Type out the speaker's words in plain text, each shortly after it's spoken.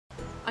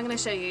I'm going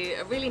to show you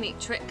a really neat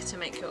trick to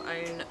make your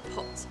own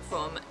pots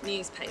from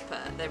newspaper.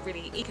 They're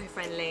really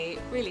eco-friendly,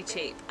 really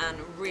cheap and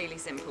really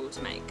simple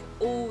to make.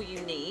 All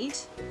you need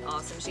are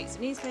some sheets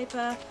of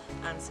newspaper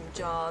and some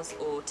jars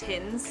or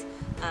tins.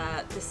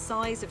 The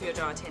size of your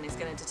jar or tin is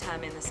going to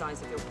determine the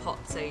size of your pot,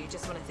 so you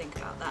just want to think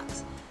about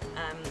that.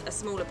 A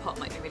smaller pot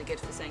might be really good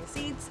for sowing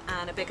seeds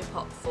and a bigger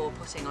pot for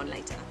potting on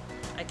later.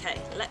 Okay,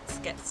 let's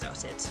get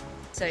started.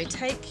 So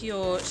take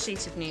your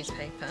sheet of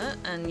newspaper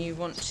and you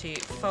want to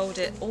fold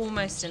it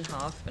almost in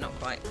half, but not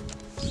quite,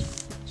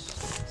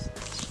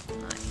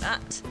 like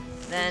that.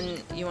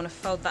 Then you want to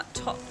fold that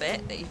top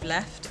bit that you've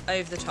left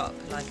over the top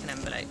like an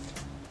envelope.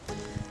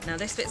 Now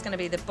this bit's going to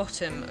be the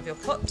bottom of your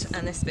pot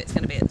and this bit's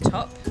going to be at the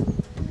top.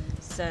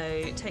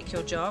 So take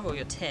your jar or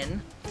your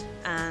tin,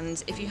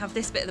 and if you have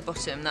this bit at the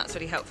bottom, that's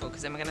really helpful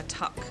because then we're going to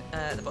tuck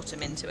the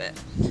bottom into it.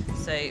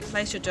 So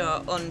place your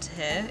jar onto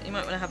here. You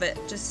might want to have it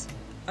just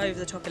over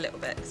the top a little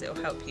bit because it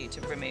will help you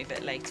to remove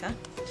it later.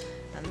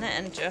 And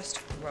then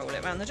just roll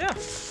it around the jar.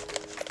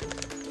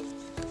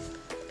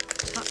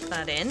 Tuck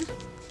that in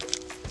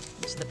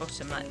into the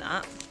bottom like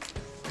that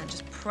and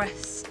just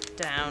press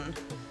down.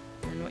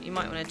 And what you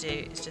might want to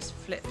do is just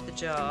flip the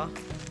jar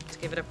to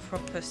give it a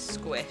proper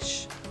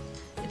squish.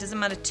 It doesn't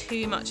matter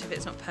too much if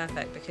it's not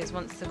perfect because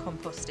once the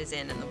compost is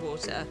in and the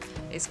water,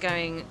 it's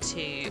going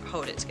to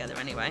hold it together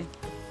anyway.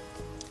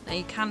 Now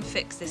you can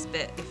fix this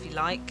bit if you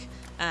like,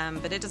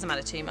 but it doesn't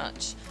matter too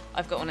much.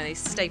 I've got one of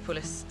these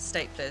stapleless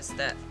staplers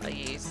that I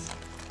use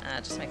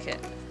just to make it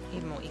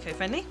even more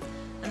eco-friendly.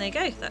 And there you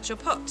go, that's your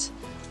pot.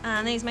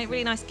 And these make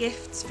really nice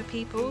gifts for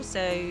people, so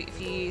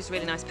if you use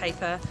really nice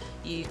paper,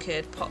 you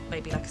could pop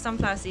maybe like a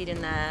sunflower seed in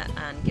there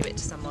and give it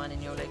to someone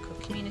in your local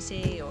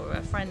community or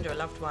a friend or a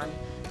loved one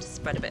to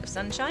spread a bit of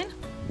sunshine.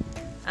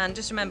 And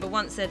just remember,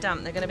 once they're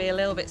damp, they're going to be a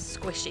little bit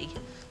squishy,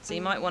 so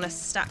you might want to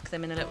stack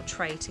them in a little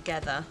tray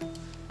together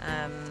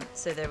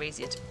so they're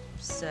easier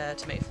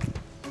to move.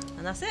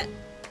 And that's it,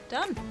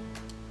 done.